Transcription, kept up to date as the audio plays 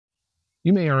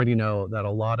You may already know that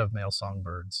a lot of male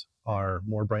songbirds are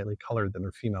more brightly colored than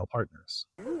their female partners.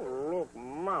 You look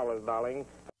marvelous, darling.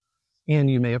 And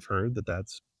you may have heard that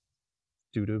that's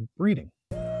due to breeding.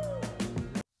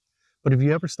 But have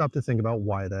you ever stopped to think about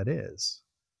why that is?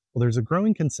 Well, there's a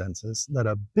growing consensus that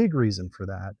a big reason for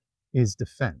that is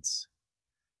defense.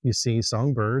 You see,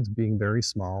 songbirds, being very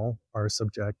small, are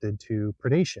subjected to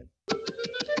predation.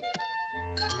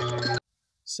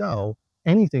 So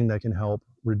anything that can help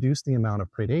reduce the amount of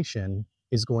predation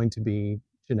is going to be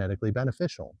genetically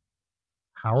beneficial.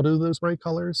 How do those bright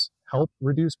colors help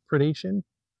reduce predation?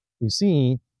 We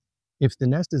see if the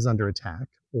nest is under attack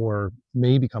or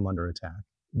may become under attack,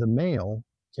 the male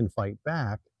can fight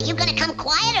back. You gonna come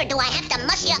quiet or do I have to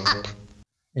muss you up?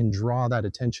 And draw that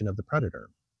attention of the predator.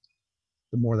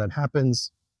 The more that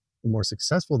happens, the more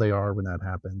successful they are when that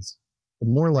happens, the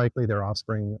more likely their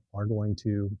offspring are going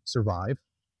to survive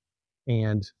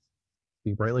and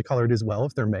be brightly colored as well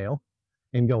if they're male,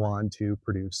 and go on to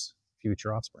produce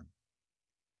future offspring.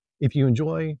 If you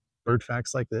enjoy bird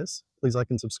facts like this, please like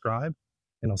and subscribe,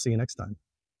 and I'll see you next time.